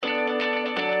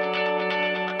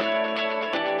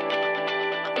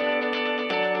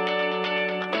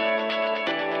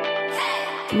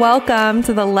Welcome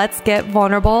to the Let's Get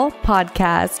Vulnerable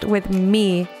podcast with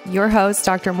me, your host,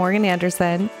 Dr. Morgan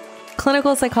Anderson,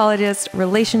 clinical psychologist,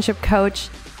 relationship coach,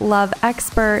 love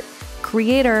expert,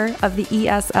 creator of the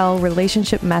ESL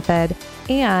relationship method,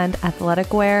 and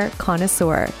athletic wear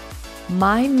connoisseur.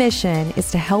 My mission is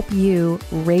to help you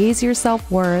raise your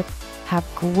self-worth, have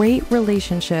great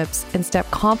relationships, and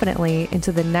step confidently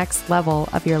into the next level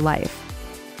of your life.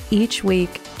 Each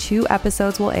week, 2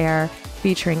 episodes will air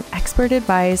featuring expert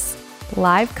advice,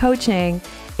 live coaching,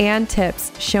 and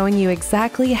tips showing you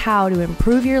exactly how to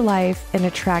improve your life and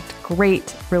attract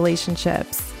great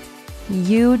relationships.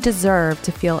 You deserve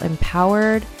to feel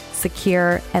empowered,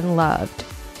 secure, and loved.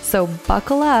 So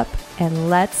buckle up and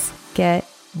let's get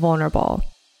vulnerable.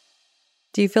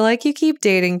 Do you feel like you keep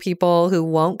dating people who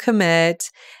won't commit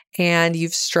and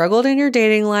you've struggled in your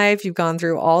dating life? You've gone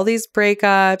through all these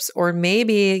breakups, or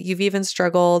maybe you've even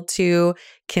struggled to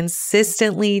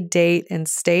consistently date and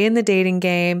stay in the dating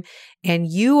game, and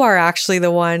you are actually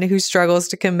the one who struggles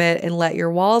to commit and let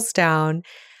your walls down.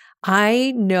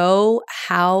 I know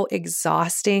how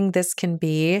exhausting this can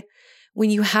be when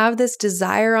you have this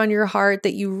desire on your heart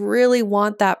that you really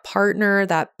want that partner,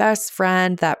 that best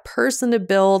friend, that person to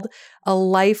build a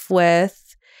life with,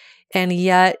 and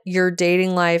yet your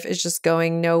dating life is just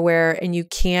going nowhere and you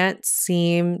can't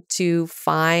seem to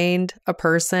find a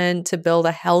person to build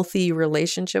a healthy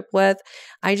relationship with.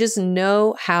 I just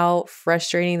know how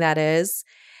frustrating that is.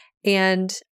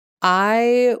 And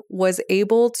I was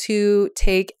able to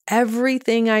take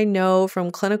everything I know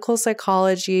from clinical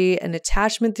psychology and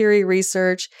attachment theory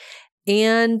research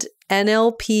and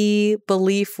NLP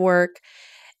belief work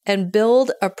and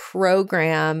build a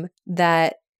program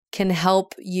that can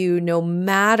help you no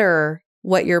matter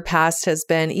what your past has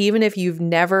been. Even if you've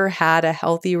never had a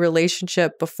healthy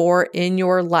relationship before in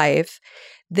your life,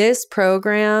 this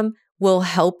program will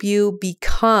help you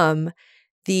become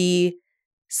the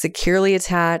securely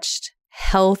attached,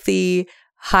 healthy,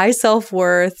 high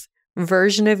self-worth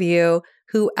version of you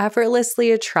who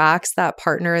effortlessly attracts that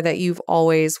partner that you've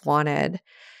always wanted.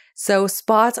 So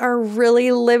spots are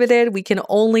really limited. We can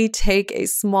only take a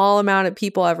small amount of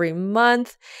people every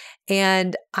month.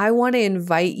 And I want to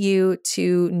invite you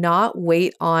to not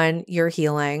wait on your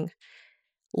healing.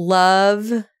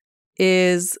 Love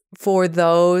is for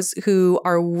those who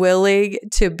are willing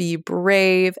to be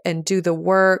brave and do the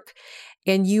work.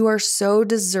 And you are so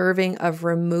deserving of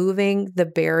removing the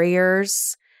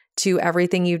barriers to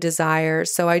everything you desire.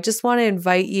 So I just want to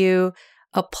invite you,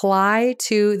 apply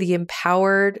to the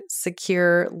Empowered,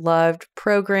 Secure, Loved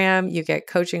program. You get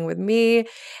coaching with me,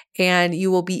 and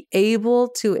you will be able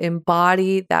to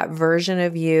embody that version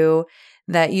of you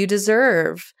that you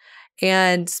deserve.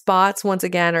 And spots, once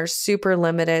again, are super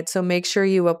limited. So make sure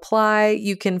you apply.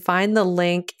 You can find the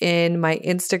link in my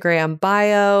Instagram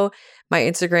bio. My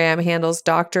Instagram handles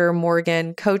Dr.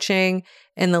 Morgan Coaching,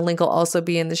 and the link will also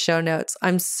be in the show notes.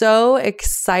 I'm so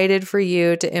excited for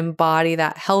you to embody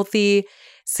that healthy,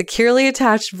 securely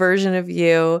attached version of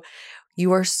you.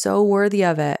 You are so worthy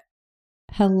of it.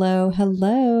 Hello.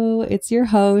 It's your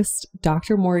host,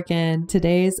 Dr. Morgan.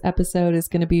 Today's episode is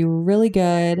going to be really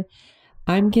good.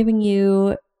 I'm giving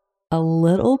you a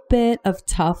little bit of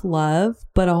tough love,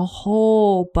 but a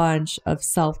whole bunch of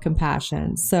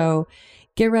self-compassion. So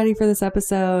get ready for this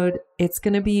episode. It's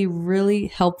going to be really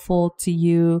helpful to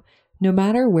you no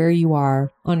matter where you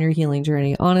are on your healing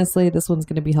journey. Honestly, this one's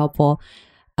going to be helpful.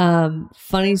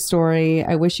 Funny story.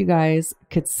 I wish you guys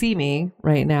could see me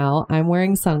right now. I'm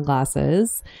wearing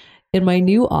sunglasses. In my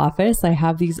new office, I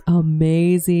have these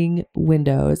amazing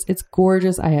windows. It's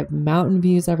gorgeous. I have mountain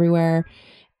views everywhere,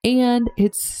 and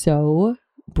it's so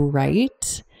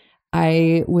bright.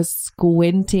 I was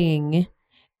squinting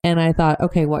and I thought,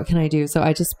 okay, what can I do? So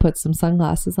I just put some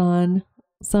sunglasses on.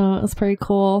 So it's pretty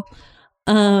cool.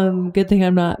 Good thing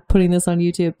I'm not putting this on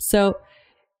YouTube. So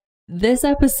this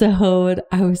episode,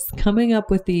 I was coming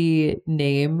up with the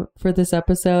name for this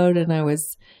episode, and I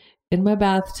was in my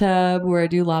bathtub where I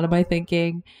do a lot of my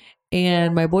thinking,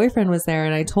 and my boyfriend was there,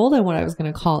 and I told him what I was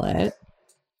going to call it.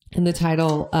 And the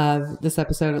title of this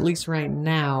episode, at least right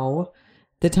now,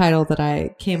 the title that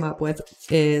I came up with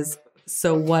is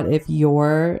So What If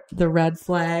You're the Red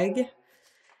Flag?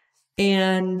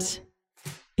 And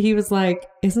he was like,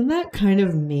 isn't that kind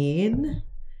of mean?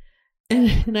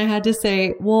 And I had to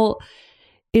say, well,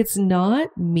 it's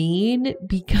not mean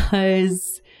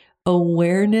because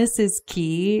awareness is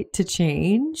key to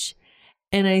change.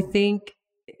 And I think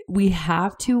we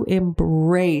have to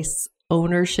embrace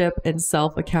ownership and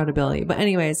self-accountability. But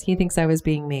anyways, he thinks I was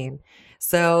being mean.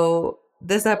 So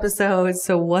this episode,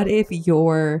 so what if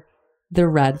you're the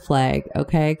red flag?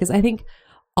 Okay. Because I think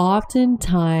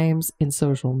Oftentimes in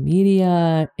social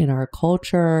media, in our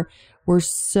culture, we're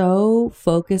so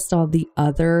focused on the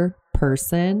other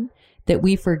person that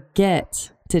we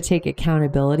forget to take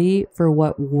accountability for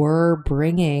what we're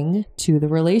bringing to the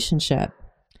relationship.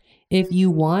 If you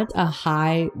want a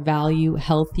high value,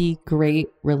 healthy, great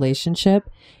relationship,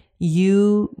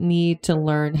 you need to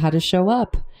learn how to show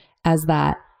up as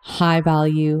that high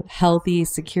value, healthy,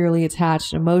 securely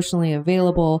attached, emotionally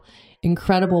available,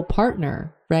 incredible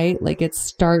partner, right? Like it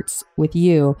starts with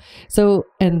you. So,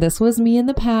 and this was me in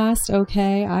the past.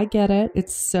 Okay. I get it.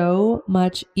 It's so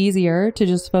much easier to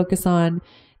just focus on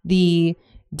the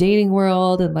dating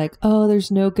world and like, oh, there's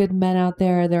no good men out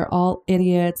there. They're all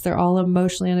idiots. They're all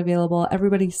emotionally unavailable.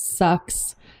 Everybody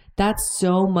sucks. That's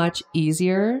so much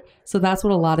easier. So that's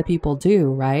what a lot of people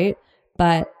do, right?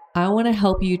 But I want to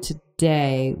help you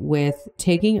today with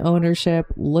taking ownership,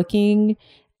 looking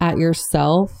at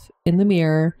yourself in the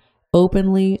mirror,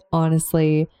 openly,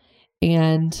 honestly,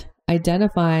 and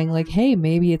identifying like, hey,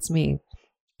 maybe it's me.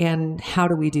 And how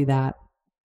do we do that?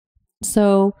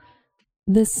 So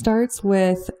this starts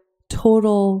with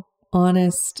total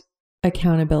honest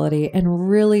accountability and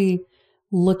really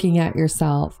looking at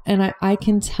yourself. And I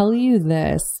can tell you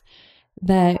this,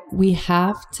 that we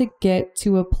have to get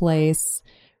to a place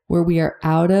where we are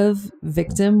out of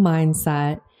victim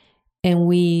mindset and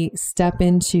we step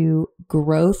into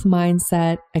growth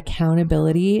mindset,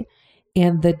 accountability,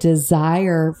 and the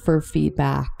desire for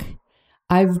feedback.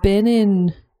 I've been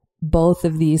in both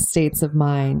of these states of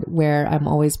mind where I'm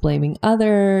always blaming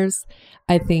others.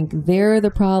 I think they're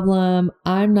the problem.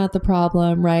 I'm not the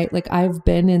problem, right? Like I've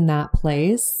been in that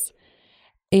place.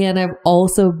 And I've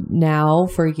also now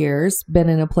for years been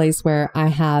in a place where I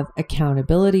have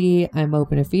accountability. I'm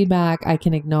open to feedback. I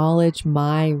can acknowledge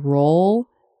my role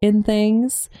in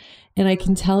things. And I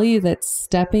can tell you that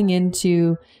stepping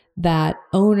into that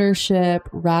ownership,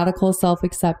 radical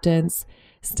self-acceptance,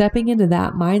 stepping into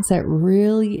that mindset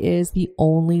really is the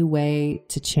only way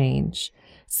to change.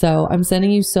 So I'm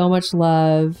sending you so much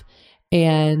love.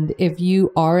 And if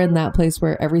you are in that place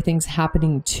where everything's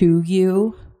happening to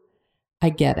you, I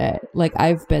get it. Like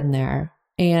I've been there,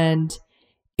 and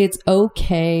it's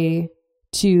okay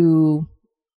to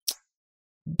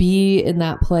be in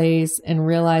that place and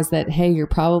realize that, hey, you're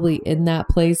probably in that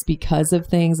place because of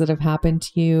things that have happened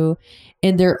to you.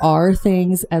 And there are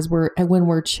things when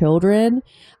we're children,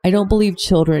 I don't believe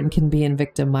children can be in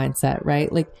victim mindset,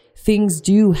 right? Like things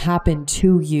do happen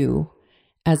to you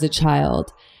as a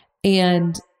child.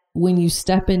 And when you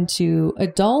step into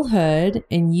adulthood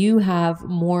and you have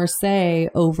more say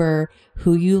over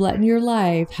who you let in your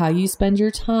life, how you spend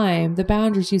your time, the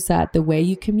boundaries you set, the way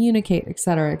you communicate, et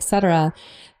cetera,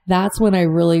 that's when I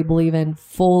really believe in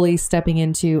fully stepping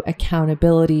into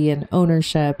accountability and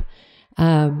ownership.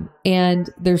 And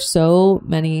there's so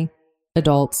many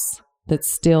adults that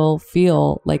still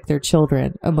feel like they're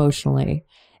children emotionally.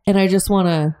 And I just want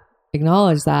to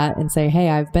acknowledge that and say, hey,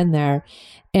 I've been there.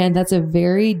 And that's a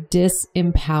very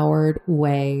disempowered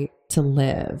way to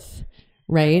live,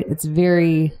 right? It's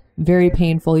very, very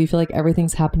painful. You feel like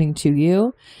everything's happening to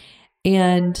you.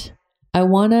 And I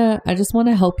just want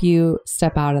to help you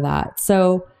step out of that.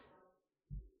 So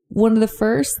one of the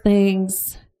first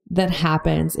things that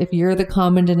happens if you're the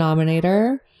common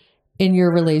denominator in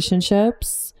your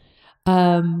relationships,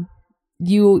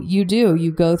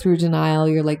 you go through denial.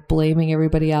 You're like blaming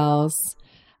everybody else.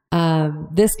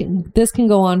 This can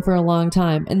go on for a long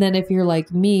time. And then if you're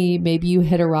like me, maybe you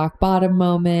hit a rock bottom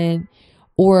moment,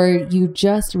 or you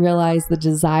just realize the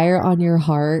desire on your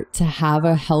heart to have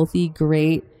a healthy,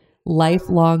 great,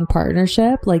 lifelong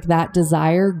partnership. Like that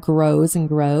desire grows and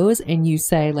grows, and you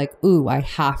say like, ooh, I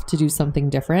have to do something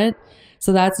different.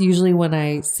 So that's usually when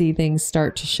I see things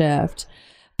start to shift.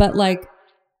 But like,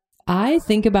 I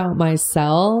think about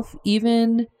myself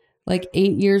even like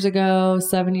 8 years ago,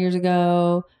 7 years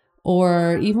ago,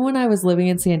 or even when I was living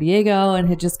in San Diego and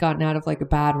had just gotten out of like a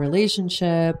bad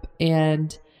relationship,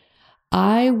 and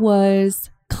I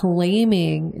was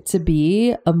claiming to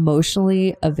be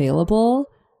emotionally available,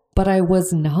 but I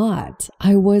was not.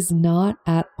 I was not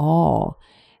at all.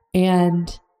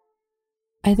 And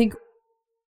I think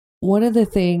one of the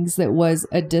things that was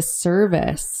a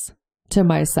disservice to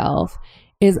myself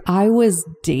is I was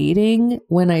dating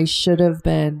when I should have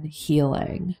been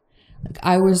healing. Like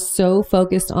I was so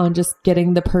focused on just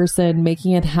getting the person,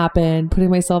 making it happen,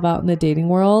 putting myself out in the dating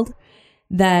world,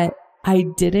 that I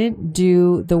didn't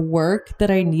do the work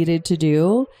that I needed to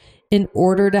do in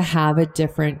order to have a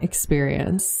different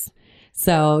experience.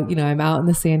 So, I'm out in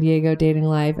the San Diego dating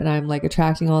life and I'm like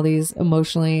attracting all these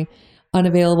emotionally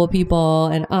unavailable people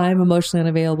and I'm emotionally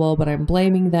unavailable, but I'm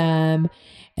blaming them.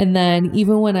 And then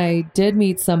even when I did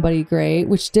meet somebody great,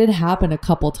 which did happen a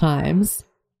couple times,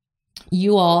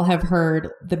 you all have heard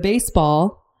the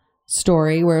baseball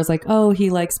story where it was like, oh, he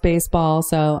likes baseball,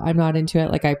 so I'm not into it.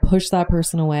 Like I pushed that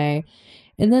person away.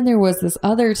 And then there was this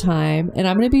other time, and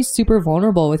I'm going to be super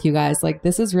vulnerable with you guys. Like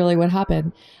this is really what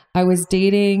happened. I was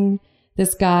dating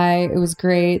this guy. It was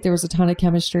great. There was a ton of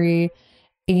chemistry,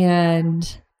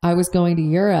 and I was going to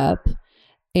Europe,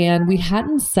 and we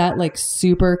hadn't set like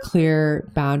super clear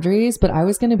boundaries, but I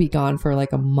was going to be gone for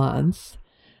like a month.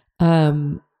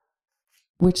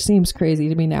 Which seems crazy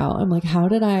to me now. I'm like, how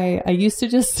did I used to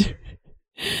just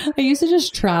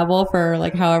travel for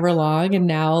like however long. And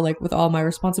now like with all my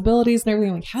responsibilities and everything,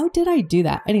 I'm like, how did I do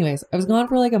that? Anyways, I was gone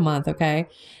for like a month. Okay.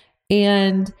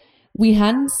 And we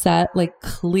hadn't set like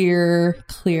clear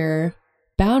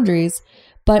boundaries.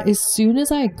 But as soon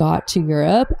as I got to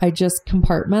Europe, I just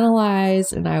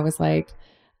compartmentalized and I was like,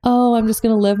 oh, I'm just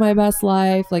going to live my best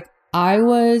life. Like I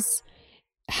was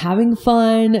having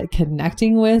fun,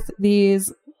 connecting with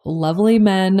these lovely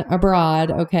men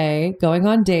abroad, okay, going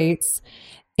on dates.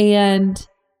 And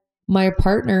my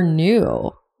partner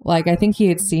knew, like, I think he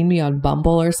had seen me on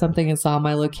Bumble or something and saw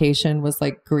my location was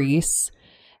like Greece.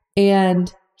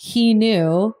 And he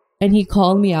knew and he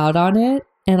called me out on it.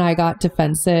 And I got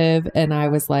defensive and I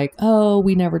was like, oh,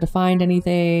 we never defined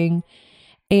anything.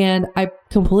 And I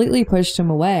completely pushed him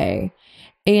away.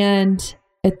 And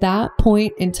at that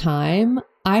point in time,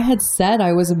 I had said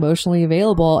I was emotionally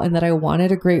available and that I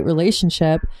wanted a great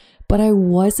relationship, but I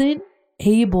wasn't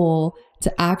able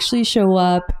to actually show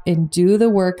up and do the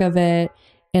work of it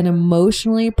and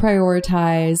emotionally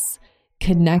prioritize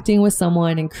connecting with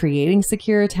someone and creating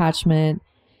secure attachment.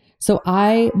 So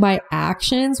my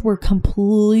actions were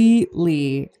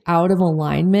completely out of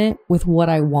alignment with what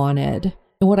I wanted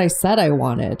and what I said I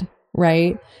wanted,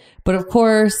 right? But of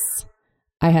course,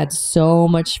 I had so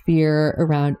much fear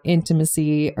around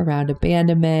intimacy, around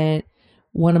abandonment.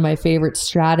 One of my favorite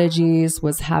strategies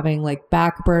was having like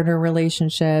back burner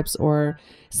relationships or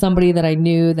somebody that I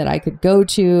knew that I could go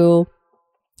to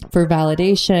for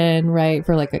validation, right?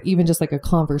 For like even just like a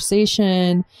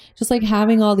conversation, just like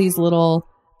having all these little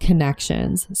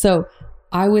connections. So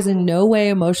I was in no way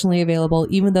emotionally available,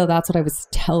 even though that's what I was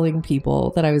telling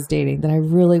people that I was dating, that I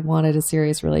really wanted a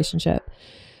serious relationship.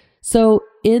 So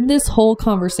in this whole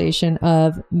conversation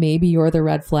of maybe you're the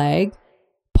red flag,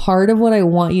 part of what I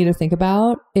want you to think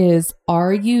about is,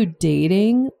 are you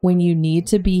dating when you need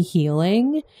to be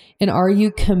healing? And are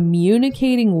you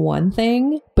communicating one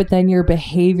thing, but then your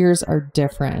behaviors are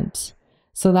different?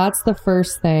 So that's the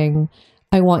first thing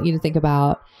I want you to think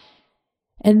about.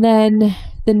 And then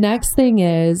the next thing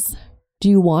is, do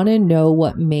you want to know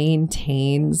what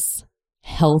maintains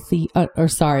unhealthy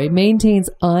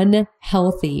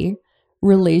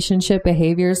relationship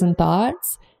behaviors and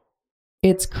thoughts?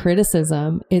 It's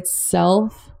criticism. It's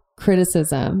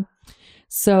self-criticism.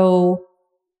 So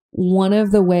one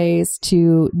of the ways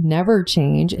to never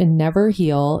change and never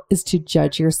heal is to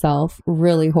judge yourself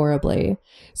really horribly.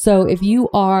 So if you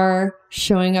are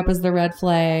showing up as the red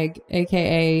flag,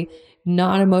 aka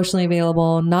not emotionally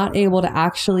available, not able to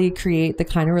actually create the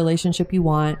kind of relationship you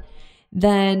want,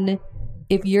 then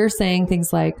if you're saying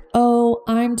things like, oh,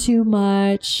 I'm too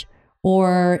much,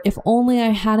 or if only I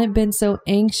hadn't been so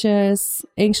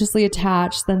anxiously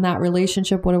attached, then that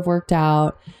relationship would have worked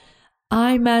out.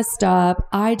 I messed up.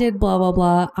 I did blah, blah,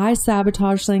 blah. I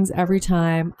sabotage things every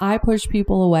time. I push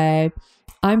people away.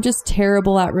 I'm just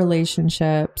terrible at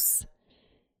relationships.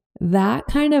 That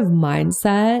kind of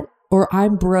mindset, or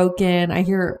I'm broken. I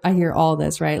hear all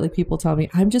this, right? Like people tell me,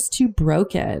 I'm just too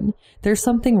broken. There's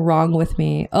something wrong with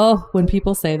me. Oh, when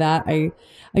people say that, I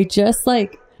just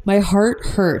like, my heart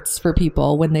hurts for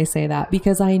people when they say that,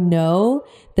 because I know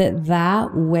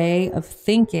that way of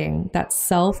thinking, that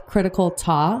self-critical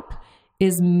talk,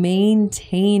 is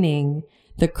maintaining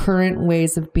the current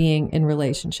ways of being in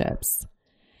relationships.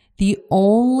 The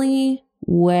only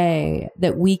way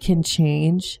that we can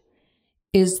change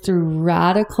is through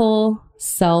radical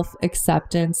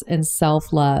self-acceptance and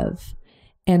self-love.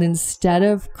 And instead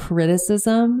of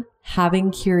criticism,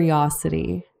 having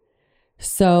curiosity.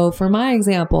 So for my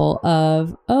example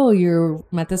of, oh, you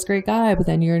met this great guy, but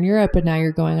then you're in Europe and now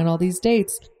you're going on all these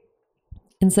dates.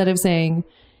 Instead of saying,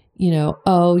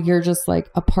 oh, you're just like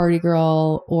a party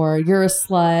girl or you're a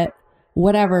slut,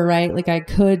 whatever, right? Like I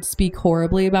could speak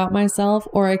horribly about myself,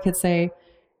 or I could say,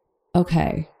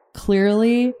 okay,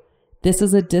 clearly this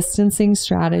is a distancing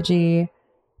strategy.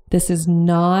 This is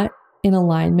not in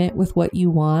alignment with what you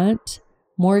want.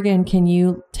 Morgan, can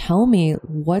you tell me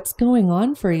what's going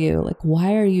on for you? Like,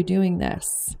 why are you doing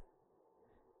this?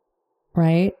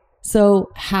 Right?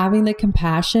 So having the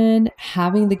compassion,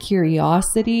 having the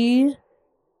curiosity,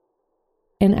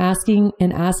 and asking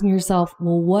yourself,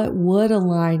 well, what would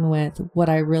align with what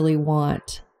I really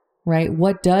want? Right?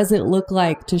 What does it look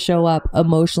like to show up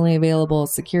emotionally available,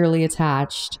 securely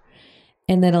attached?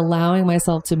 And then allowing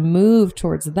myself to move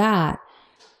towards that.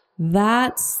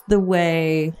 That's the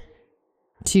way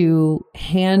to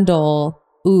handle,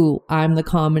 ooh, I'm the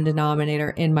common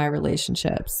denominator in my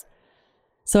relationships.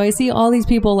 So I see all these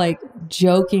people like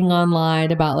joking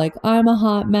online about like, I'm a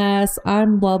hot mess,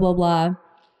 I'm blah, blah, blah.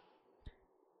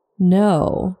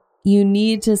 No, you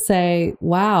need to say,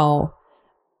 wow,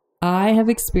 I have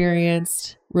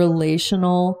experienced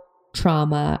relational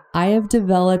trauma. I have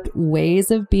developed ways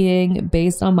of being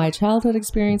based on my childhood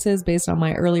experiences, based on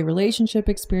my early relationship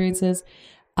experiences.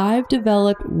 I've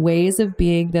developed ways of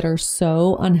being that are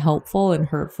so unhelpful and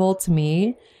hurtful to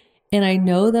me. And I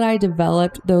know that I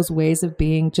developed those ways of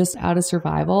being just out of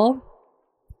survival.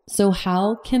 So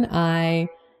how can I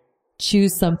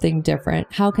choose something different?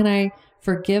 How can I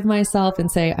forgive myself and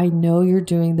say, I know you're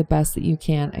doing the best that you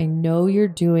can. I know you're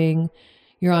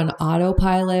on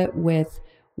autopilot with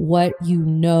what you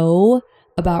know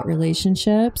about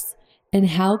relationships. And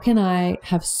how can I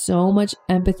have so much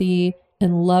empathy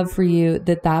and love for you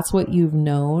that that's what you've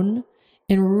known,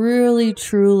 and really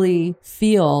truly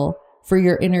feel for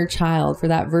your inner child, for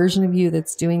that version of you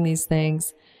that's doing these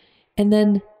things. And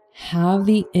then have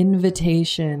the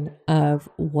invitation of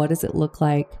what does it look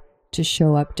like to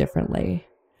show up differently.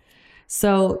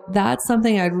 So that's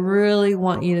something I'd really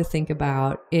want you to think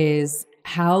about, is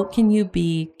how can you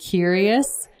be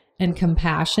curious and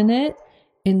compassionate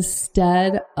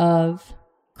instead of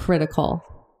critical?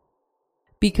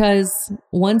 Because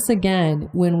once again,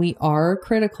 when we are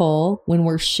critical, when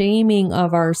we're shaming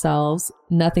of ourselves,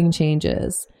 nothing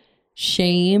changes.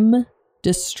 Shame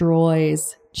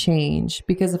destroys change.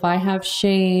 Because if I have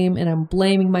shame and I'm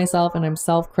blaming myself and I'm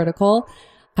self-critical,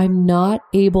 I'm not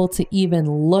able to even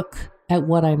look at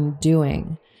what I'm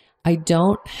doing. I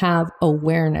don't have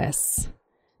awareness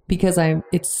because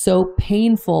it's so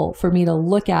painful for me to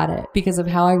look at it because of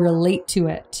how I relate to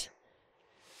it.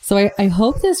 So I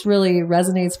hope this really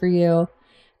resonates for you.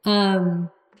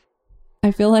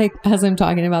 I feel like as I'm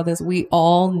talking about this, we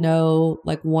all know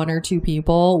like one or two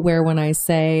people where when I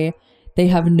say they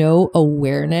have no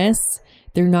awareness,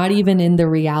 they're not even in the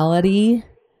reality.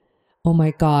 Oh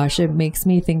my gosh, it makes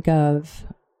me think of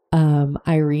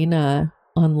Irina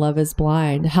on Love is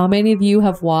Blind. How many of you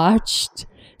have watched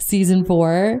season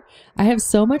 4? I have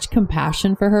so much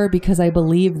compassion for her because I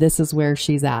believe this is where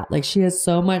she's at. Like, she has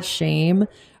so much shame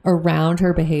around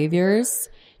her behaviors.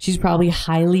 She's probably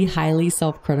highly, highly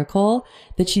self-critical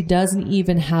that she doesn't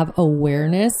even have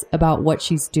awareness about what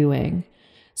she's doing.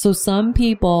 So some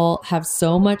people have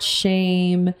so much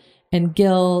shame and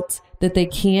guilt that they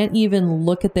can't even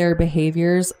look at their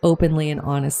behaviors openly and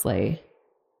honestly,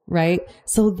 right?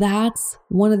 So that's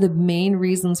one of the main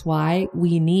reasons why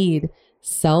we need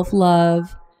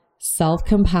self-love,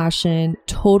 self-compassion,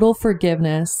 total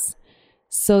forgiveness,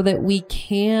 so that we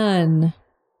can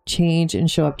change and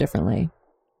show up differently.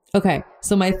 Okay,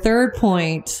 so my third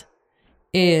point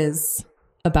is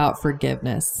about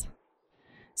forgiveness.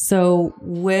 So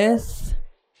with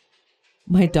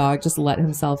my dog just let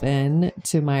himself in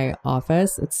to my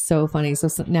office. It's so funny. So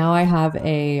now I have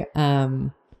a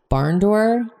barn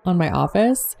door on my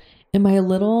office, and my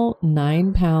little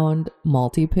 9-pound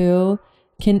Maltipoo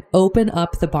can open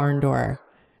up the barn door.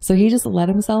 So he just let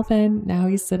himself in. Now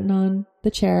he's sitting on the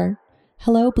chair.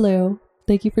 Hello, Blue.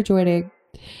 Thank you for joining.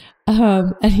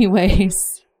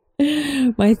 Anyways,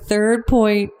 my third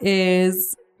point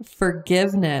is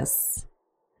forgiveness.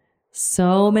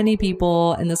 So many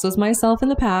people, and this was myself in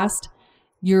the past,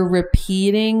 you're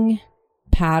repeating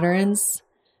patterns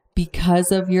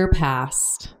because of your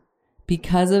past,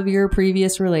 because of your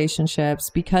previous relationships,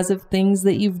 because of things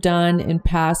that you've done in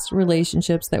past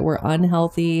relationships that were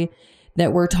unhealthy,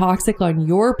 that were toxic on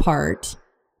your part,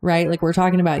 right? Like, we're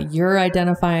talking about you're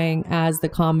identifying as the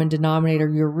common denominator.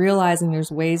 You're realizing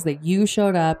there's ways that you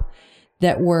showed up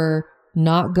that were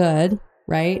not good,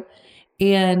 right?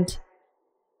 And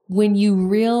when you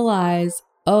realize,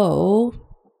 oh,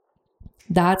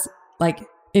 that's like,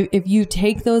 if you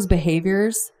take those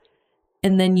behaviors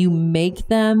and then you make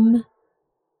them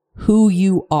who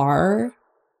you are,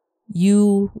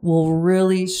 you will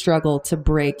really struggle to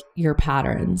break your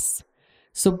patterns.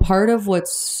 So part of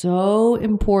what's so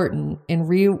important in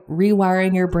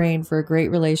rewiring your brain for a great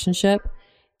relationship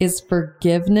is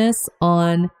forgiveness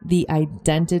on the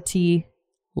identity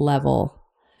level.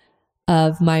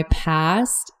 of my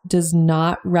past does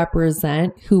not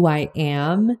represent who I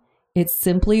am. It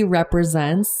simply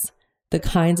represents the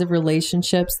kinds of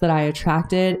relationships that I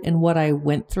attracted and what I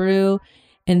went through,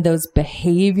 and those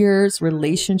behaviors,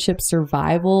 relationship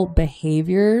survival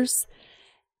behaviors.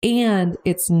 And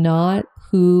it's not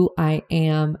who I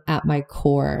am at my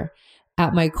core.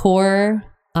 At my core,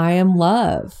 I am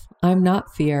love. I'm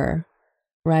not fear,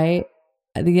 right?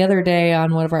 The other day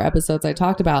on one of our episodes, I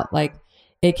talked about like,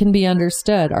 it can be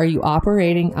understood. Are you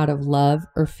operating out of love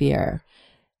or fear?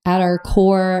 At our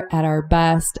core, at our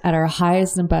best, at our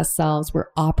highest and best selves, we're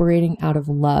operating out of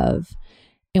love.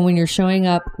 And when you're showing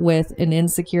up with an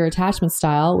insecure attachment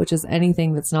style, which is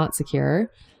anything that's not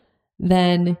secure,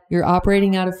 then you're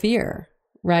operating out of fear,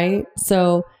 right?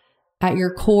 So at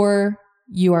your core,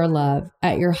 you are love.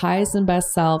 At your highest and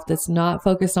best self that's not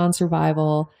focused on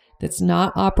survival, that's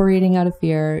not operating out of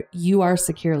fear, you are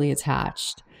securely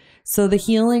attached. So the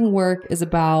healing work is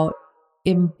about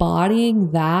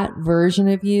embodying that version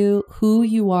of you, who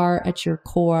you are at your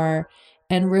core,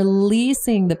 and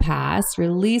releasing the past,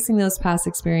 releasing those past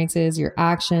experiences, your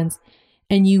actions,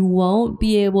 and you won't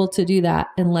be able to do that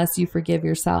unless you forgive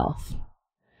yourself.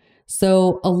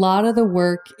 So a lot of the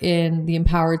work in the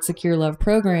Empowered Secure Love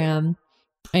program,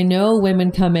 I know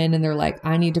women come in and they're like,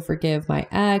 I need to forgive my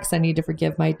ex. I need to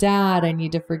forgive my dad. I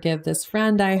need to forgive this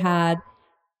friend I had.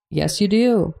 Yes, you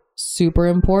do. Super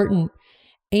important.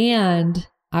 And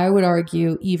I would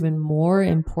argue even more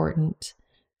important,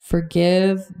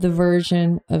 forgive the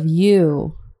version of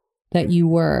you that you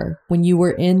were when you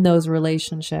were in those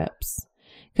relationships.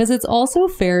 Because it's also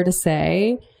fair to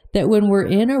say that when we're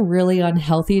in a really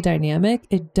unhealthy dynamic,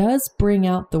 it does bring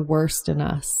out the worst in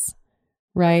us,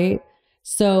 right?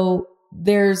 So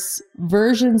there's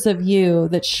versions of you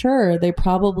that sure, they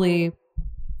probably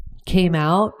came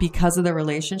out because of the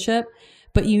relationship,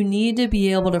 but you need to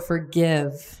be able to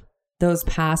forgive those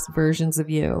past versions of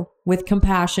you with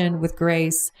compassion, with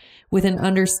grace, with an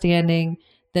understanding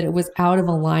that it was out of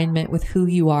alignment with who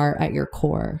you are at your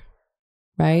core,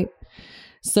 right?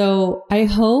 So I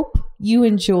hope you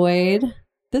enjoyed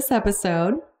this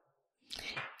episode.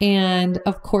 And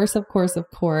of course,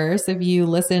 if you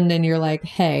listened and you're like,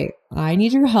 hey, I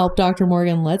need your help, Dr.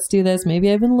 Morgan, let's do this.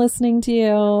 Maybe I've been listening to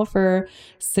you for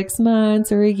 6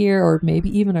 months or a year, or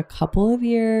maybe even a couple of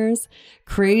years.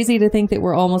 Crazy to think that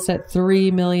we're almost at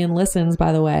 3 million listens,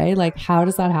 by the way. Like, how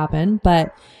does that happen?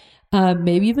 But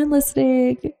maybe you've been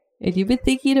listening and you've been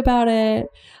thinking about it.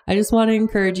 I just want to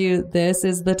encourage you. This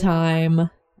is the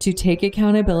time to take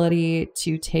accountability,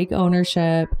 to take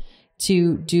ownership,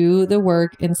 to do the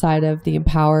work inside of the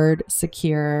Empowered,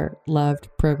 Secure, Loved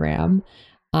program.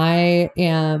 I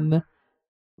am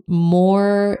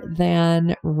more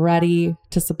than ready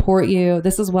to support you.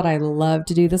 This is what I love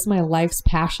to do. This is my life's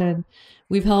passion.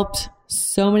 We've helped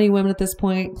so many women at this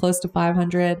point, close to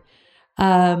 500.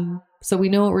 So we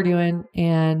know what we're doing,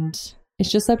 and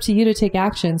it's just up to you to take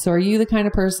action. So are you the kind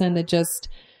of person that just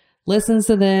listens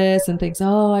to this and thinks,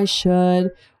 oh, I should?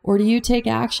 Or do you take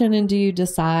action and do you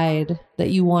decide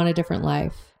that you want a different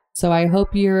life? So I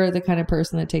hope you're the kind of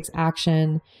person that takes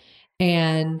action,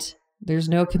 and there's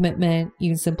no commitment.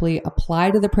 You can simply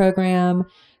apply to the program,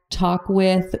 talk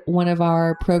with one of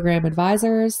our program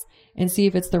advisors, and see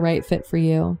if it's the right fit for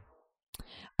you.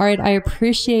 All right. I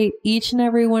appreciate each and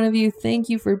every one of you. Thank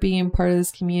you for being part of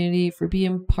this community, for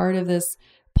being part of this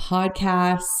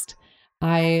podcast.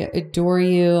 I adore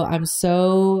you. I'm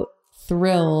so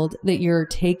thrilled that you're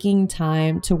taking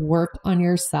time to work on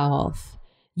yourself.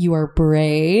 You are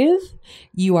brave,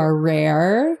 you are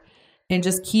rare, and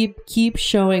just keep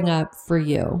showing up for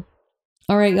you.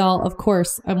 All right, y'all. Of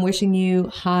course, I'm wishing you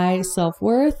high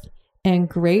self-worth and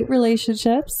great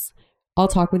relationships. I'll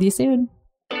talk with you soon.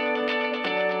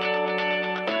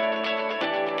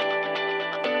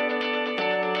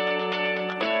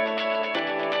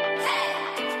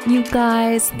 You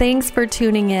guys, thanks for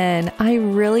tuning in. I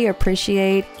really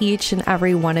appreciate each and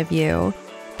every one of you.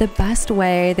 The best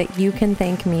way that you can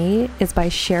thank me is by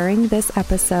sharing this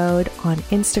episode on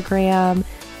Instagram,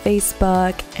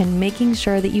 Facebook, and making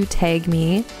sure that you tag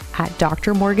me at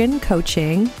Dr. Morgan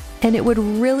Coaching. And it would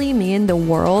really mean the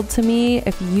world to me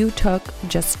if you took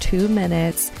just 2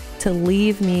 minutes to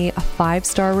leave me a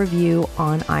 5-star review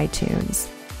on iTunes.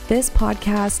 This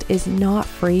podcast is not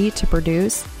free to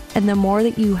produce. And the more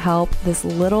that you help this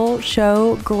little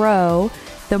show grow,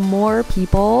 the more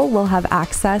people will have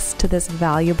access to this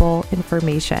valuable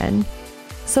information.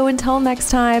 So until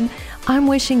next time, I'm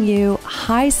wishing you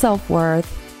high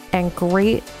self-worth and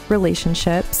great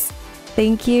relationships.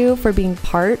 Thank you for being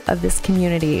part of this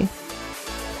community.